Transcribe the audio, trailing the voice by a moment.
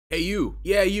Hey you,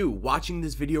 yeah you, watching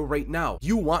this video right now.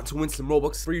 You want to win some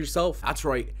Robux for yourself? That's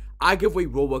right, I give away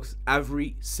Robux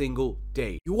every single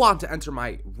day. You want to enter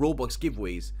my Robux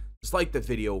giveaways? Just like the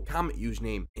video, comment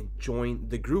username, and join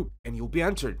the group, and you'll be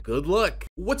entered. Good luck.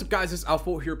 What's up guys, it's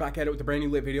AlphaBolt here, back at it with a brand new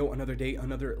lit video. Another day,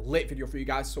 another lit video for you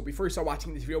guys. So before you start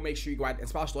watching this video, make sure you go ahead and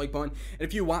smash the like button. And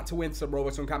if you want to win some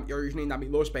Robux, comment your username down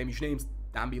below, spam usernames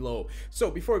down below. So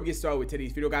before we get started with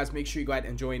today's video guys, make sure you go ahead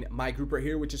and join my group right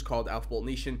here, which is called AlphaBolt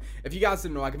Nation. If you guys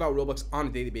didn't know, I give out Robux on a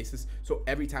daily basis, so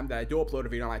every time that I do upload a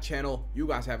video on my channel, you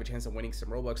guys have a chance of winning some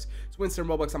Robux. To win some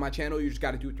Robux on my channel, you just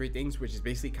got to do 3 things, which is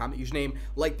basically comment username,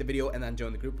 like the video, and then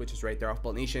join the group, which is right there,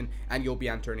 AlphaBolt Nation, and you'll be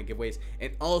entered in giveaways.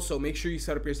 And also make sure you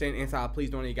set up your stand inside Please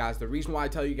Donate guys. The reason why I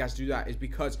tell you guys to do that is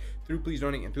because through Please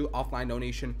Donate and through offline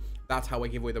donation, that's how I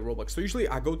give away the Robux. So usually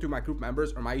I go through my group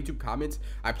members or my YouTube comments,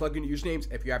 I plug in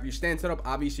usernames. If you have your stand set up,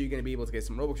 obviously you're going to be able to get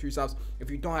some Robux for yourselves. If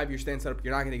you don't have your stand set up,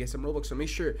 you're not going to get some Robux. So make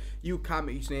sure you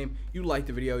comment username, you like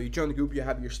the video, you join the group, you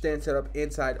have your stand set up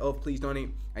inside of Please Donate,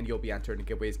 and you'll be entered in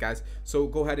giveaways guys. So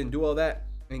go ahead and do all that,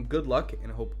 and good luck,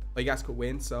 and I hope you guys could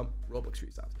win some Robux for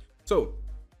yourselves. So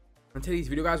in today's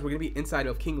video guys, we're going to be inside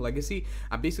of King Legacy.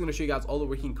 I'm basically going to show you guys all the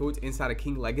working codes inside of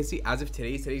King Legacy as of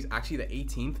today's actually the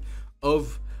 18th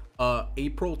of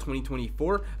April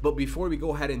 2024. But before we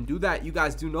go ahead and do that, you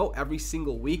guys do know every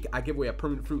single week I give away a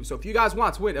permanent fruit. So if you guys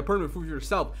want to win a permanent fruit for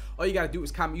yourself, all you got to do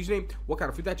is comment username, what kind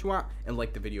of fruit that you want, and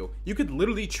like the video. You could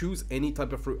literally choose any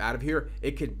type of fruit out of here.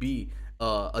 It could be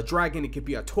a dragon, it could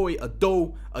be a toy, a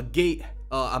doe, a gate,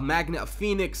 a magnet, a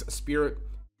phoenix, a spirit,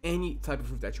 any type of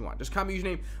fruit that you want. Just comment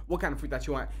username, what kind of fruit that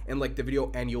you want, and like the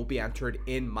video, and you'll be entered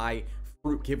in my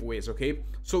fruit giveaways. Okay,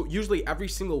 so usually every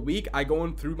single week I go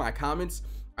in through my comments,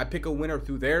 I pick a winner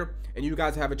through there, and you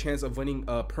guys have a chance of winning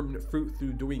a permanent fruit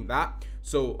through doing that.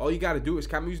 So all you got to do is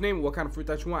comment username, what kind of fruit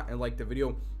that you want, and like the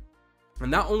video.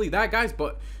 And not only that guys,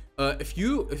 but if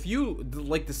you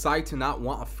like decide to not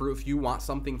want a fruit, if you want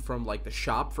something from like the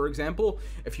shop, for example,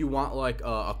 if you want like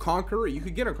a conqueror, you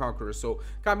could get a conqueror. So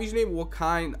comment username, what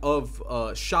kind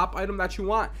of shop item that you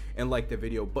want, and like the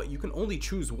video. But you can only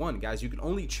choose one guys. You can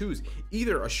only choose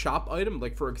either a shop item,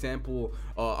 like for example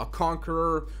a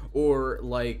conqueror, or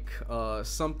like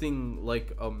something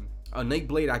like a night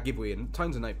blade. I give away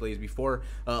tons of night blades before,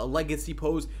 a legacy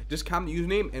pose. Just comment the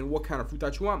username and what kind of fruit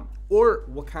that you want, or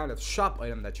what kind of shop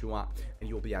item that you want, and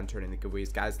you'll be entered in the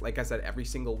giveaways guys. Like I said, every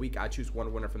single week I choose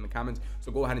one winner from the comments,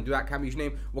 so go ahead and do that. Comment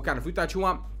username, what kind of fruit that you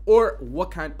want, or what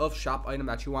kind of shop item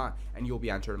that you want, and you'll be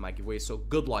entered in my giveaways. So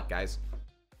good luck guys.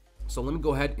 So let me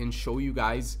go ahead and show you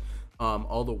guys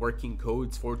all the working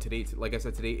codes for today. Like I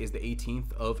said, today is the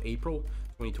 18th of April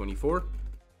 2024.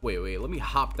 Wait, let me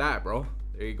hop that, bro.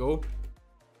 There you go,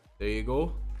 there you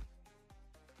go,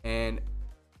 and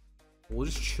we'll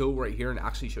just chill right here and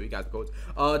actually show you guys the codes.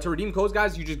 To redeem codes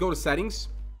guys, you just go to settings,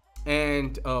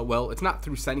 and well, it's not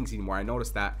through settings anymore. I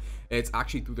noticed that it's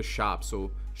actually through the shop.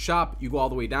 So shop, you go all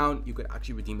the way down, you could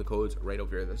actually redeem the codes right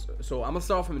over here. So I'm gonna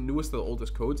start off from the newest to the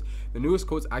oldest codes. The newest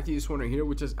codes actually this one right here,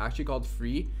 which is actually called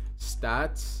free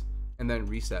stats and then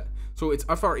reset. So it's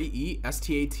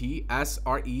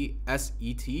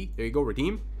FREE-STAT-SRESET. There you go,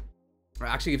 redeem. It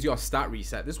actually gives you a stat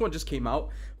reset. This one just came out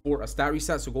for a stat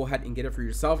reset, so go ahead and get it for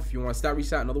yourself if you want a stat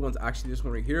reset. Another one's actually this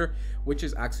one right here, which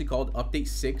is actually called update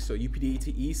 6. So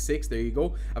UPDATE 6, there you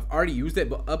go. I've already used it,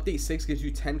 but update 6 gives you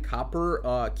 10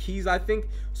 copper keys, I think.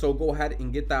 So go ahead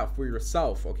and get that for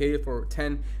yourself, okay, for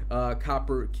 10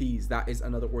 copper keys. That is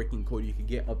another working code you can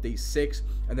get, update 6.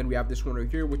 And then we have this one right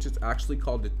here, which is actually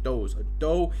called the does, a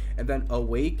doe, and then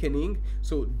awakening.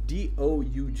 So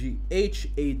DOUGHAWA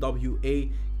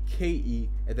KE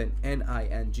and then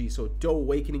NING. So Doe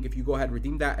Awakening, if you go ahead and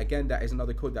redeem that, again, that is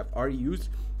another code that I've already used,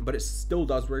 but it still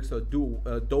does work. So Doe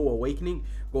Awakening,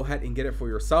 go ahead and get it for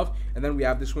yourself. And then we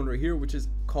have this one right here, which is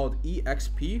called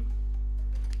EXP.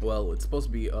 Well, it's supposed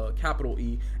to be capital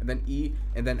E, and then E,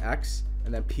 and then X,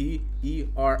 and then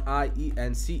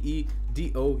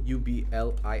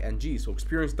PERIENCEDOUBLING. So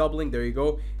experience doubling, there you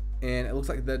go. And it looks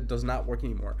like that does not work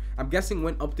anymore. I'm guessing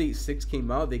when update 6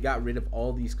 came out, they got rid of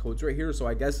all these codes right here. So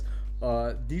I guess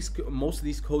most of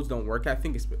these codes don't work. I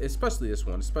think especially this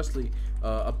one, especially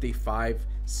update 5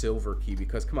 silver key,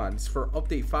 because come on, it's for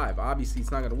update 5. Obviously it's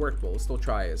not gonna work, but we'll still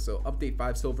try it. So update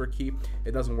 5 silver key,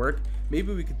 it doesn't work.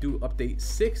 Maybe we could do update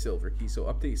 6 silver key. So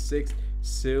update 6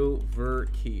 silver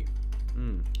key.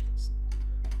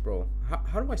 Bro,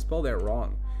 how do I spell that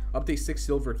wrong? Update 6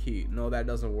 silver key. No, that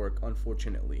doesn't work,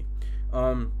 unfortunately.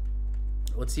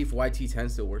 Let's see if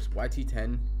YT10 still works.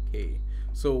 YT10K.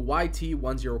 So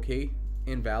YT10K,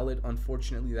 invalid.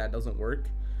 Unfortunately, that doesn't work.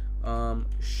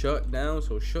 Shut down.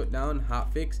 So shut down,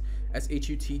 hotfix.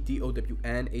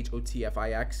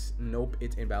 SHUTDOWNHOTFIX. Nope,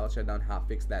 it's invalid. Shut down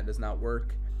hotfix. That does not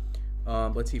work.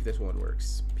 Let's see if this one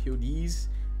works. PODs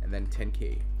and then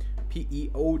 10K.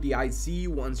 PEODIZ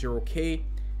 10K.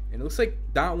 And it looks like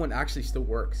that one actually still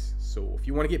works. So if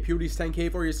you want to get PODs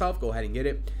 10K for yourself, go ahead and get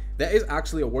it. That is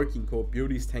actually a working code.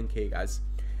 PODs 10K, guys.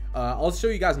 I'll show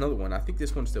you guys another one. I think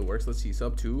this one still works. Let's see.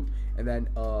 Sub 2 and then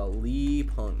Lee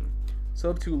Peng.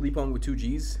 Sub 2 Lee Peng with 2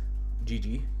 G's.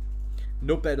 GG.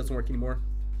 Nope, that doesn't work anymore.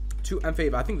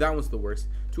 2MFAV. I think that one still works.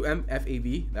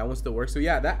 2MFAV. That one still works. So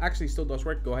yeah, that actually still does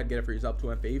work. Go ahead and get it for yourself.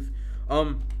 2MFAV.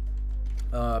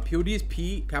 PODs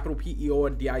P capital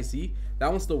PEODIZ. That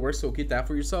one still works. So get that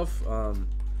for yourself.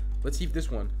 Let's see if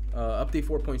this one. Update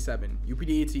 4.7.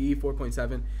 UPDATE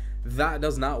 4.7. That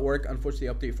does not work. Unfortunately,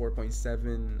 update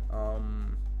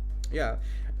 4.7. Yeah.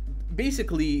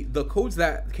 Basically, the codes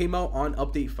that came out on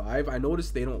update 5, I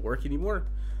noticed they don't work anymore.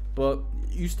 But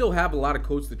you still have a lot of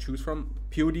codes to choose from.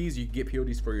 PODs, you can get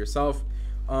PODs for yourself.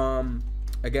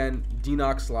 Again,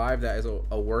 Denox Live, that is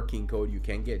a working code. You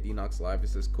can get Denox Live.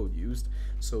 This is code used.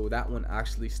 So that one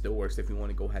actually still works if you want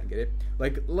to go ahead and get it.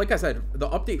 Like I said, the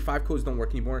update 5 codes don't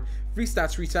work anymore. Free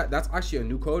stats reset, that's actually a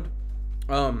new code.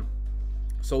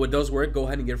 So it does work. Go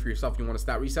ahead and get it for yourself if you want a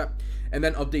stat reset. And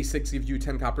then update 6 gives you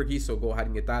 10 copper keys. So go ahead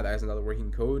and get that. That is another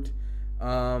working code.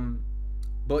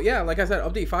 But yeah, like I said,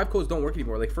 update 5 codes don't work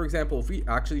anymore. Like for example, if we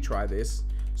actually try this,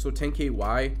 so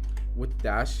 10KY with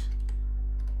dash.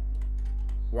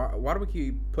 Why do we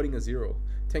keep putting a 0?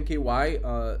 10KY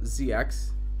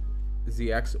ZX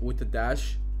with the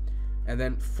dash, and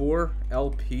then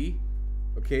 4LP,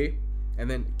 okay, and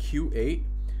then Q8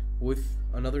 with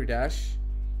another dash,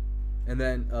 and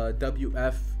then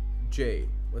WFJ.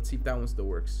 Let's see if that one still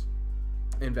works.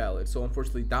 Invalid. So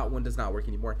unfortunately that one does not work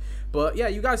anymore. But yeah,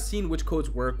 you guys seen which codes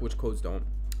work, which codes don't.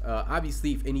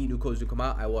 Obviously if any new codes do come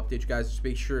out, I will update you guys. Just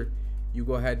make sure you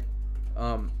go ahead,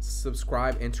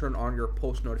 subscribe and turn on your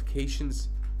post notifications,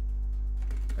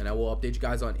 and I will update you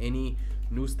guys on any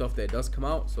new stuff that does come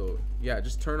out. So yeah,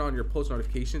 just turn on your post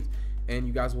notifications and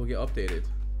you guys will get updated.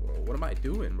 Bro, what am I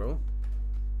doing, bro?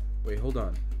 Wait, hold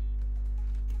on,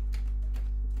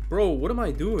 bro. What am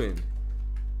I doing?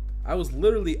 I was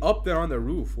literally up there on the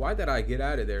roof. Why did I get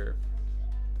out of there?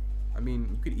 I mean,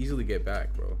 you could easily get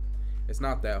back, bro. It's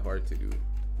not that hard to do.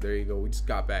 There you go. We just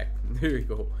got back. There you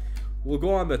go. We'll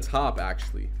go on the top,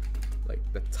 actually. Like,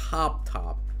 the top.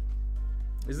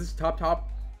 Is this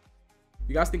top?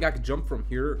 You guys think I could jump from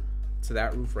here to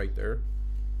that roof right there?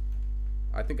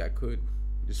 I think I could.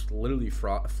 Just literally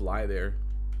fly there.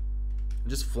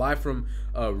 Just fly from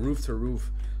roof to roof.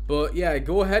 But yeah,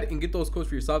 go ahead and get those codes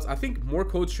for yourselves. I think more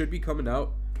codes should be coming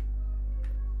out.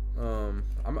 I'm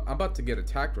about to get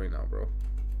attacked right now, bro.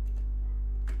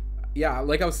 Yeah,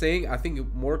 like I was saying, I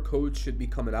think more codes should be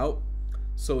coming out.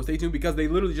 So stay tuned, because they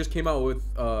literally just came out with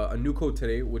a new code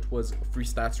today, which was free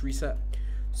stats reset.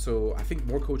 So I think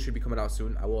more codes should be coming out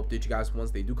soon. I will update you guys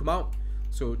once they do come out.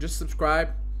 So just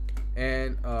subscribe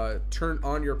and turn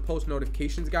on your post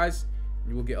notifications, guys.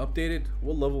 You will get updated.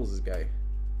 What level is this guy?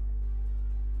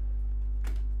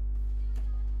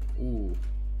 Ooh.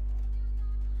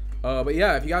 But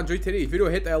yeah, if you guys enjoyed today's video,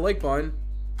 hit that like button.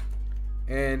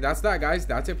 And that's that, guys.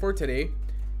 That's it for today.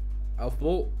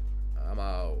 AlphaBolt, I'm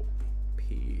out.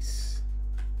 Peace.